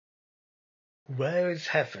Where is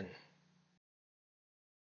heaven?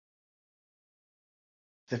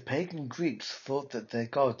 The pagan Greeks thought that their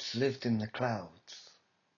gods lived in the clouds.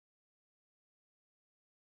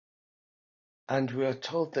 And we are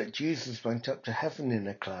told that Jesus went up to heaven in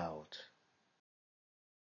a cloud.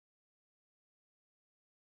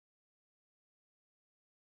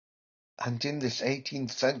 And in this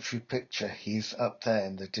 18th century picture, he is up there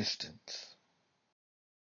in the distance.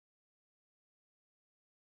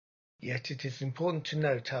 Yet it is important to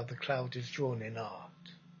note how the cloud is drawn in art.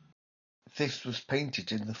 This was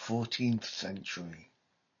painted in the 14th century.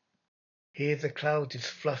 Here the cloud is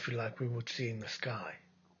fluffy like we would see in the sky.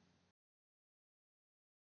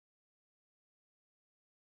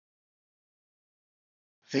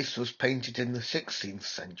 This was painted in the 16th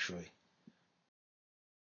century.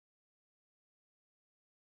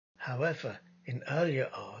 However, in earlier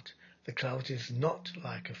art, the cloud is not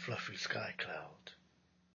like a fluffy sky cloud.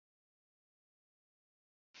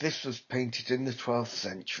 This was painted in the 12th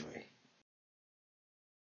century.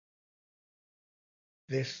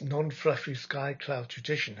 This non-fluffy sky cloud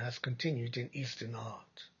tradition has continued in Eastern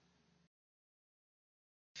art.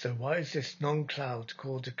 So why is this non-cloud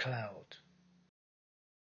called a cloud?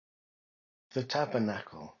 The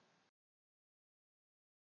Tabernacle.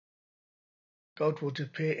 God would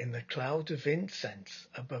appear in the cloud of incense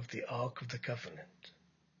above the Ark of the Covenant.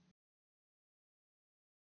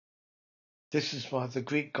 This is why the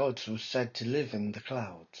Greek gods were said to live in the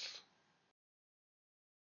clouds.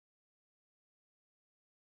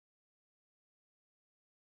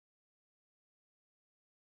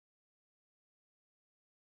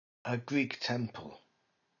 A Greek temple.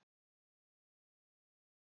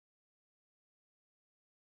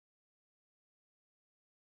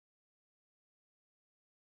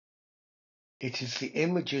 It is the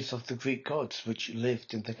images of the Greek gods which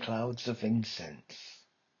lived in the clouds of incense,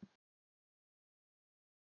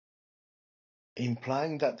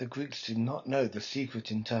 implying that the Greeks did not know the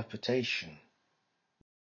secret interpretation,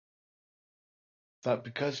 that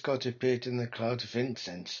because God appeared in the cloud of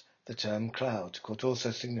incense, the term cloud could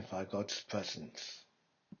also signify God's presence.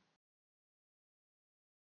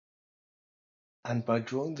 And by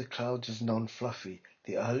drawing the cloud as non-fluffy,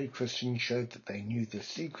 the early Christians showed that they knew the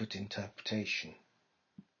secret interpretation.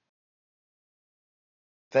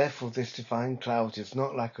 Therefore, this divine cloud is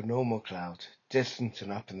not like a normal cloud, distant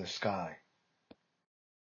and up in the sky.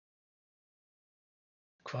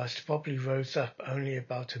 Christ probably rose up only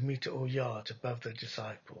about a meter or yard above the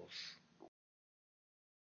disciples.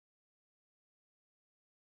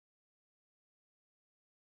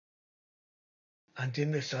 And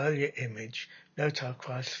in this earlier image, note how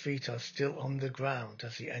Christ's feet are still on the ground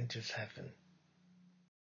as he enters heaven.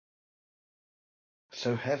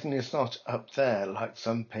 So heaven is not up there like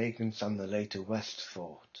some pagans and the later West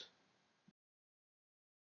thought.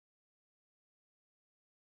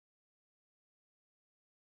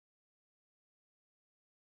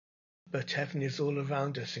 But heaven is all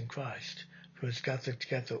around us in Christ, who has gathered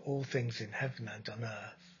together all things in heaven and on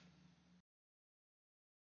earth.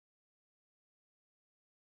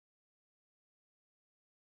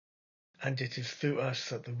 And it is through us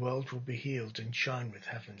that the world will be healed and shine with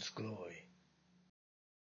heaven's glory.